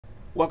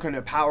Welcome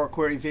to Power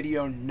Query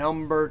video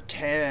number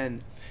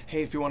 10.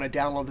 Hey, if you want to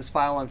download this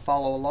file and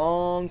follow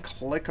along,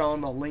 click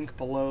on the link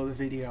below the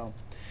video.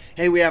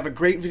 Hey, we have a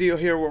great video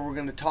here where we're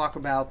going to talk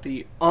about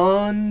the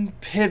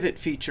Unpivot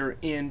feature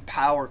in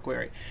Power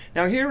Query.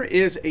 Now here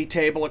is a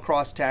table, a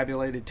cross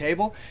tabulated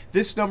table.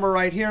 This number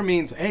right here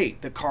means, hey,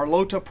 the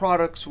Carlota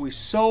products we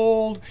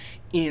sold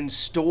in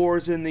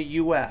stores in the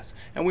US.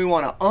 And we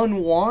want to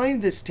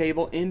unwind this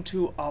table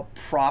into a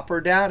proper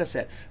data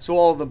set. So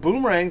all of the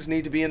boomerangs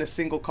need to be in a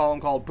single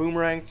column called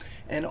boomerang,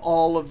 and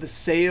all of the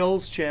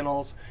sales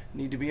channels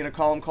need to be in a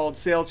column called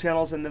sales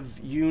channels, and the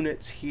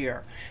units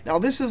here. Now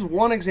this is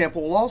one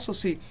example. We'll also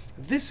see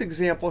this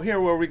example here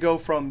where we go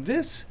from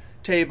this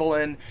table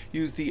and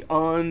use the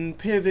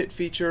Unpivot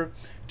feature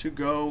to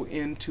go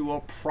into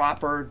a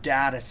proper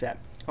data set.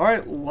 All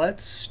right,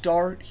 let's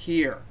start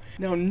here.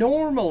 Now,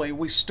 normally,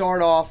 we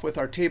start off with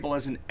our table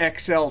as an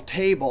Excel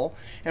table,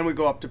 and we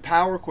go up to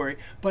Power Query.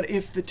 But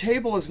if the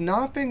table has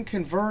not been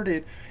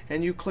converted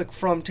and you click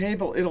From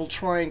Table, it'll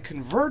try and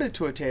convert it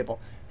to a table.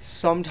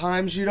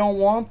 Sometimes you don't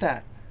want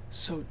that.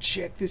 So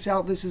check this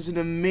out. This is an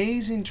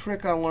amazing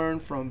trick I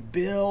learned from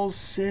Bill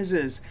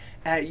Scissors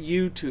at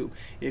YouTube.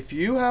 If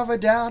you have a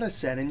data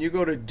set and you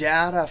go to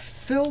Data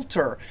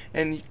Filter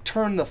and you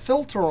turn the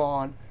filter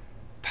on,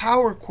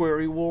 Power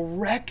Query will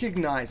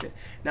recognize it.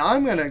 Now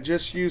I'm going to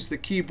just use the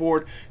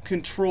keyboard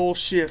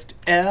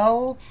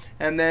Control-Shift-L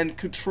and then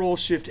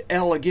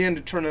Control-Shift-L again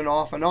to turn it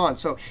off and on.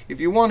 So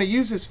if you want to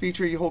use this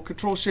feature, you hold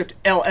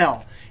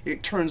Control-Shift-LL.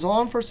 It turns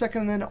on for a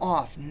second and then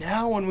off.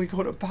 Now when we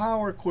go to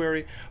Power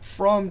Query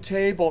from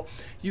table,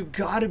 you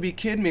got to be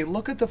kidding me.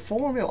 Look at the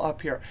formula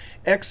up here.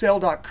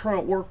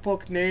 Excel.current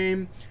workbook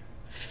name,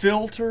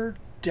 filter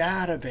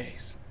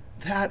database.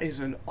 That is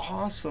an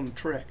awesome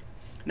trick.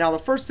 Now, the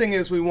first thing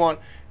is we want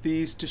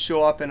these to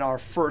show up in our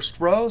first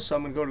row. So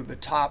I'm going to go to the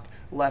top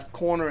left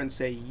corner and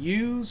say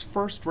Use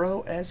First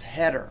Row as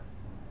Header.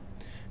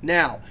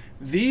 Now,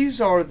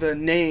 these are the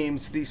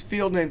names, these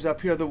field names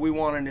up here that we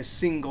want in a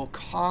single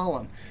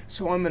column.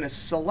 So I'm going to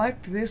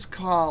select this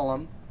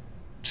column,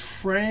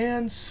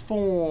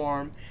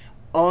 Transform,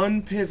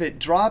 Unpivot,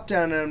 drop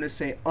down, and I'm going to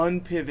say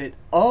Unpivot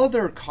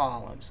Other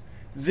Columns.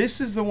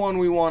 This is the one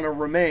we want to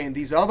remain.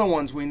 These other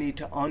ones we need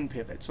to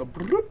unpivot. So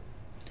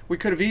we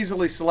could have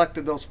easily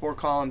selected those 4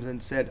 columns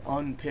and said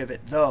unpivot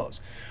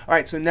those. All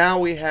right, so now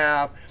we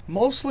have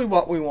mostly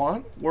what we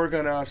want. We're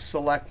going to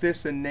select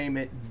this and name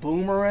it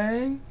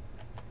Boomerang.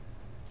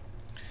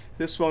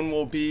 This one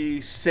will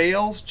be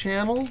Sales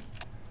Channel.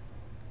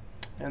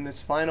 And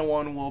this final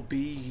one will be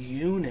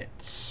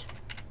Units.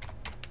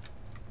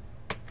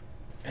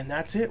 And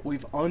that's it.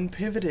 We've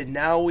unpivoted.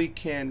 Now we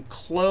can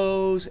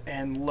close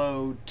and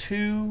load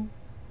to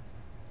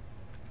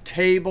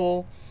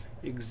table.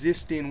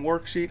 Existing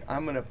worksheet.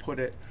 I'm going to put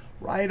it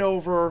right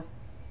over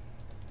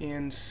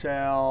in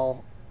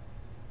cell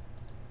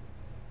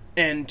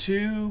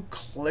N2.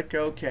 Click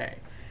OK.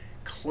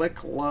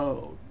 Click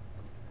Load.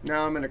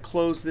 Now I'm going to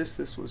close this.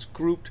 This was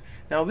grouped.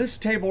 Now this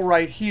table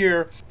right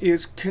here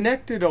is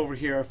connected over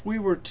here. If we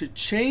were to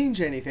change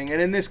anything, and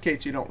in this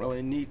case you don't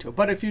really need to,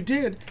 but if you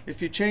did,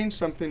 if you change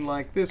something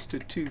like this to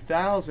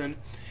 2000,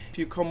 if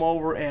you come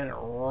over and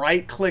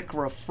right-click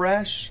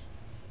Refresh,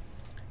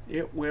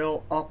 it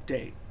will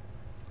update.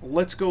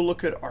 Let's go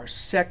look at our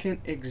second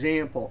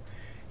example.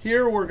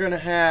 Here we're going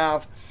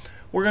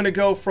to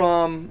go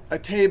from a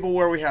table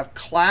where we have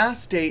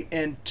class date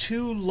and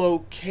 2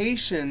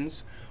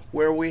 locations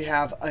where we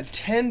have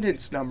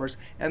attendance numbers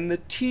and the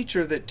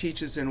teacher that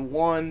teaches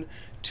in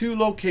 2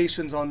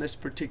 locations on this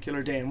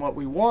particular day. And what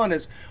we want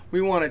is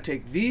we want to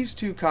take these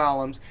 2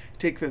 columns,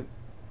 take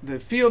the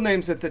field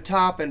names at the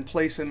top and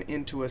place them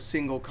into a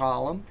single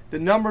column. The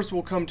numbers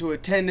will come to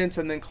attendance,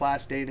 and then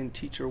class date and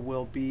teacher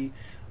will be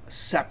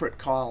separate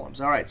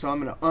columns. All right, so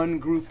I'm going to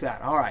ungroup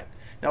that. All right,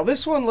 now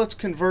this one, let's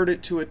convert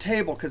it to a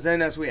table, because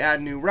then as we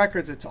add new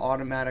records, it's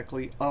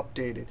automatically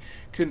updated.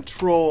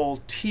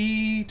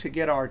 Control-T to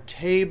get our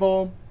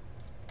table,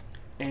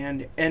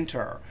 and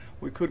Enter.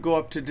 We could go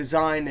up to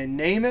Design and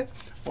name it,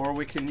 or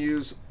we can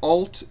use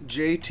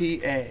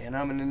Alt-JTA. And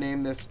I'm going to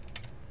name this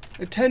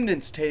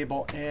Attendance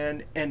Table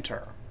and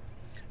Enter.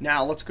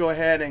 Now let's go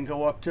ahead and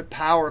go up to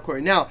Power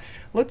Query. Now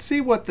let's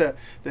see what the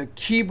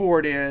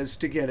keyboard is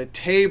to get a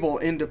table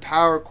into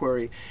Power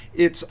Query.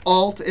 It's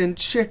Alt, and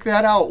check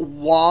that out,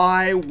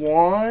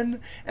 Y1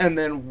 and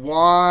then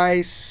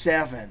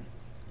Y7.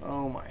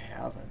 Oh my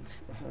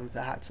heavens,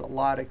 that's a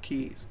lot of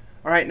keys.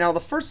 All right, now the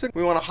first thing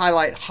we want to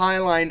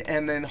highlight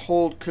and then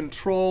hold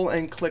Control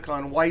and click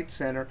on White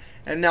Center.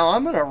 And now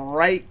I'm going to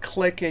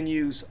right-click and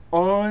use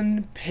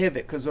Unpivot,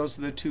 because those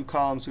are the 2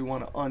 columns we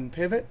want to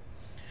unpivot.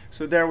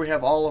 So there we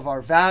have all of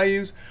our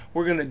values.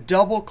 We're going to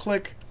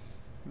double-click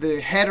the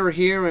header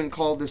here and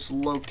call this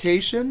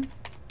Location.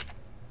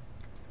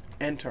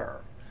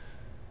 Enter.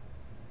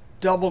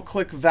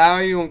 Double-click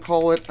Value and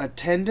call it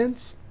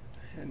Attendance,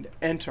 and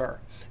Enter.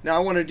 Now I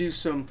want to do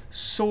some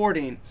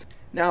sorting.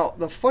 Now,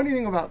 the funny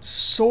thing about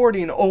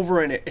sorting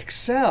over in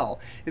Excel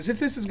is if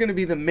this is going to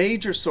be the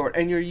major sort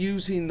and you're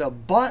using the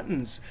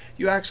buttons,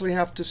 you actually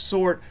have to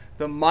sort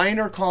the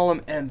minor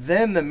column and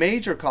then the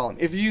major column.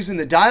 If you're using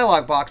the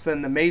dialog box,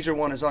 then the major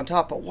one is on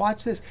top. But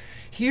watch this.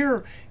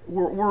 Here,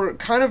 we're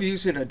kind of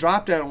using a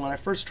drop-down. When I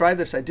first tried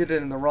this, I did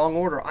it in the wrong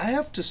order. I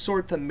have to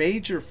sort the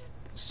major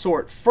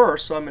sort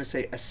first. So I'm going to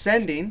say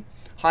ascending,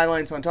 high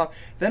lines on top.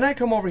 Then I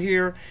come over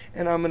here,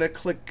 and I'm going to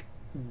click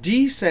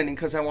descending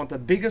because I want the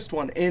biggest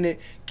one. And it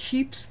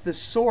keeps the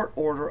sort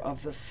order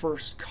of the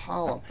first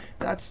column.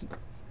 That's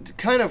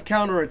kind of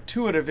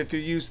counterintuitive if you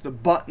use the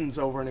buttons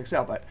over in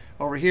Excel. But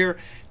over here,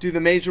 do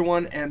the major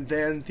one and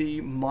then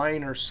the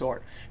minor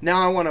sort. Now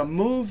I want to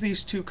move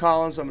these two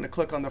columns. I'm going to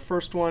click on the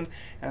first one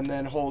and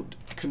then hold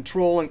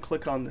Control and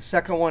click on the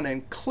second one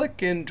and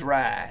click and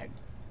drag.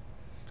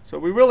 So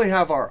we really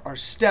have our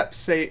steps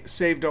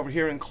saved over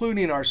here,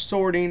 including our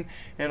sorting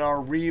and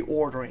our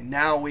reordering.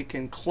 Now we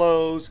can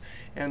close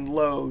and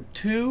load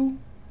to.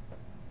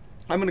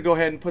 I'm going to go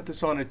ahead and put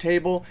this on a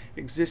table,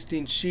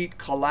 existing sheet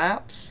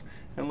collapse.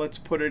 And let's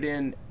put it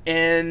in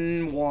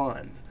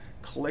N1.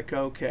 Click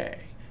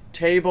OK.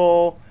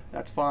 Table,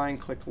 that's fine.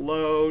 Click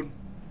Load.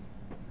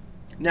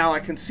 Now I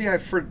can see I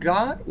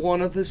forgot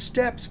one of the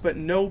steps, but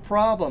no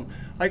problem.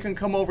 I can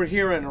come over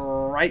here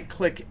and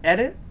right-click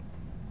Edit.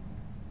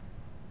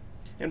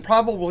 And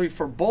probably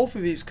for both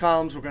of these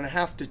columns, we're going to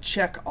have to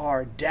check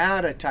our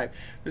data type.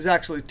 There's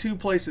actually two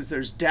places.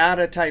 There's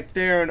data type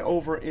there, and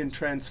over in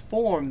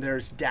Transform,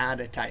 there's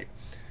data type.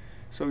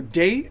 So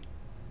date,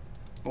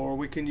 or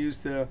we can use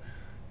the,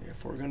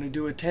 if we're going to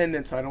do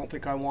attendance, I don't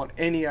think I want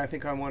any. I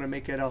think I want to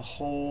make it a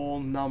whole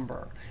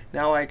number.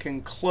 Now I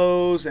can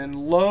close and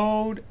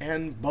load,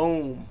 and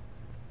boom,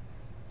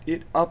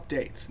 it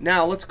updates.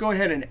 Now let's go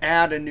ahead and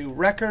add a new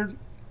record.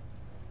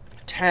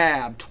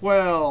 Tab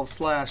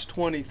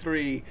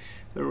 12/23.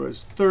 There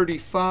was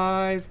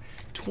 35,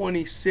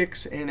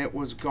 26, and it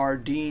was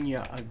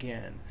Gardenia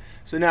again.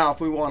 So now if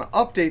we want to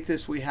update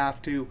this, we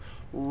have to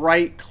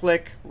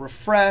right-click,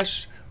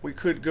 refresh. We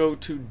could go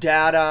to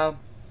Data,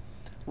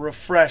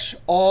 refresh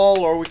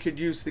all, or we could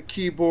use the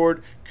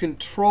keyboard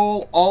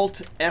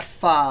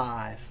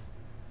Control-Alt-F5.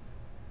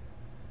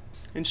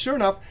 And sure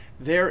enough,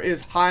 there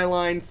is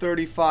Highline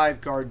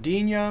 35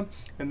 Gardenia.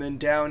 And then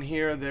down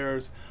here,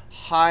 there's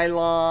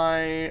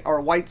Highline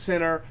or White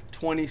Center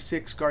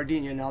 26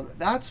 Gardenia. Now,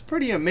 that's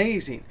pretty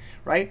amazing,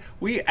 right?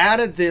 We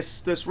added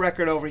this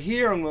record over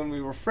here, and when we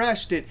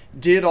refreshed it,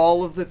 did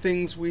all of the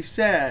things we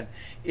said.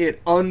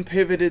 It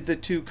unpivoted the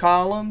two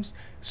columns,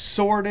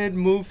 sorted,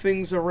 moved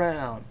things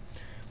around.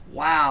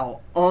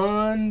 Wow,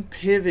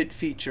 Unpivot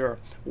feature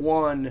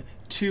 1,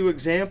 2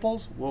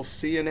 examples. We'll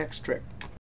see you next trick.